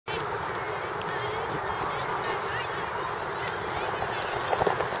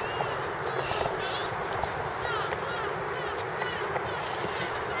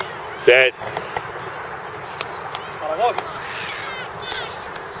Bad.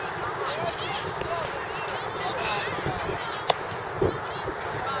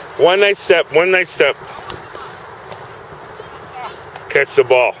 One night step. Catch the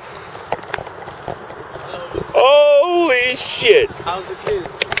ball. Holy shit. How's the kids?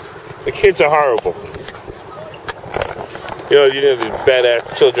 The kids are horrible. You know these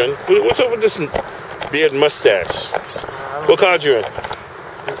badass children. What's up with this beard mustache? What college you in?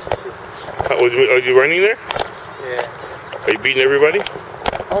 Are you running there? Yeah. Are you beating everybody?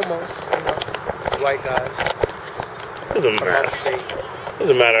 Almost. White guys. Doesn't matter.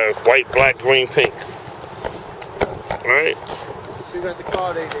 Doesn't matter. White, black, green, pink. Alright? You got the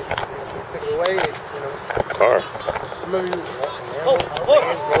car, they took it away. Car? Remember you?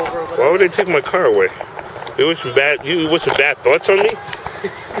 Why would they take my car away? You wish some bad thoughts on me?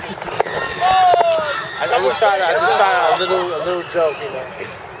 I just shot out a little joke,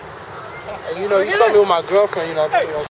 And you saw me with my girlfriend,